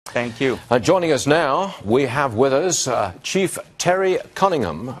Thank you. Joining us now, we have with us Chief Terry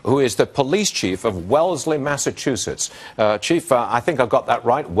Cunningham, who is the police chief of Wellesley, Massachusetts. Chief, I think I've got that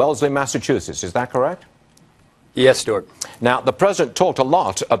right, Wellesley, Massachusetts, is that correct? Yes, Stuart. Now, the President talked a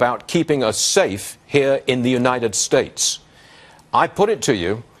lot about keeping us safe here in the United States. I put it to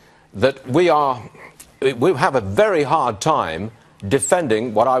you that we have a very hard time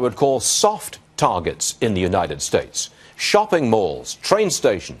defending what I would call soft targets in the United States. Shopping malls, train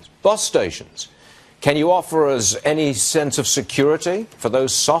stations, bus stations. Can you offer us any sense of security for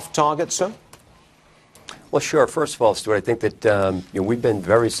those soft targets, sir? Well, sure. First of all, Stuart, I think that we've been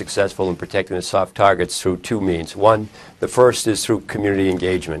very successful in protecting the soft targets through two means. One, the first is through community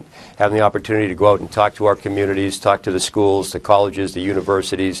engagement, having the opportunity to go out and talk to our communities, talk to the schools, the colleges, the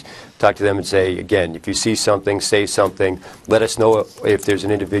universities, talk to them and say, again, if you see something, say something. Let us know if there's an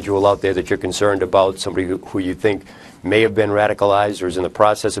individual out there that you're concerned about, somebody who you think may have been radicalized or is in the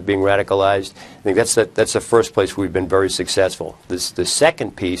process of being radicalized. I think that's the first place we've been very successful. The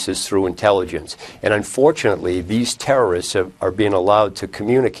second piece is through intelligence. And unfortunately, these terrorists are being allowed to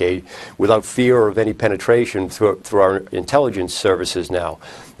communicate without fear of any penetration through our intelligence services now.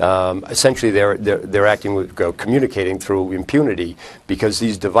 Essentially, they're acting with, communicating through impunity because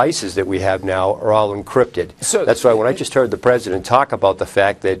these devices that we have now are all encrypted. So that's why when I just heard the President talk about the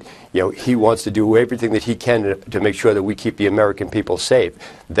fact that he wants to do everything that he can to make sure that we keep the American people safe,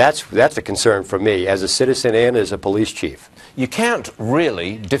 that's a concern for me as a citizen and as a police chief. You can't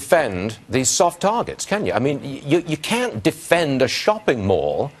really defend these soft targets, can you? I mean, you can't defend a shopping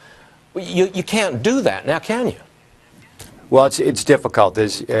mall. You can't do that now, can you? Well, it's difficult.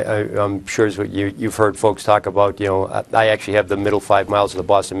 I'm sure as what you've heard folks talk about. I actually have the middle 5 miles of the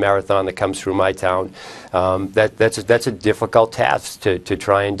Boston Marathon that comes through my town. That's a difficult task to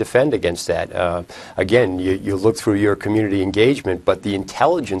try and defend against that. Again, you look through your community engagement, but the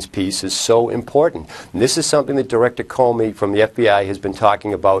intelligence piece is so important. And this is something that Director Comey from the FBI has been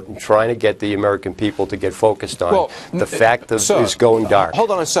talking about and trying to get the American people to get focused on. Well, the fact that it's going dark.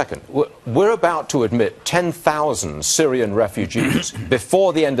 Hold on a second. We're about to admit 10,000 Syrian refugees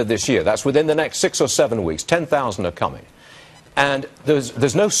before the end of this year. That's within the next 6 or 7 weeks. 10,000 are coming. And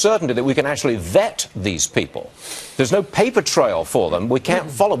there's no certainty that we can actually vet these people. There's no paper trail for them. We can't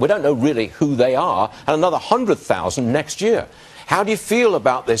follow. We don't know really who they are. And another 100,000 next year. How do you feel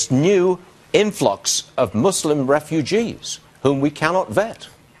about this new influx of Muslim refugees whom we cannot vet?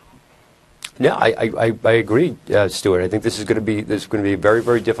 Yeah, I agree, Stuart. I think this is going to be a very,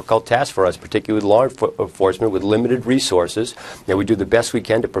 very difficult task for us, particularly with law enforcement with limited resources. We do the best we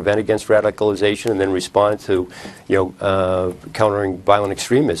can to prevent against radicalization and then respond to, countering violent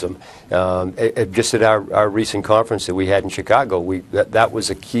extremism. Just at our recent conference that we had in Chicago, that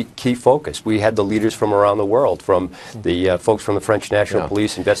was a key focus. We had the leaders from around the world, from the folks from the French National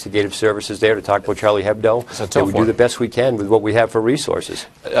Police Investigative Services there to talk about Charlie Hebdo. And we do the best we can with what we have for resources.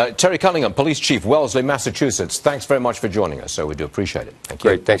 Terry Cunningham, Police Chief, Wellesley, Massachusetts. Thanks very much for joining us, so we do appreciate it. Thank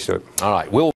you. Great. Thanks, Stuart. All right.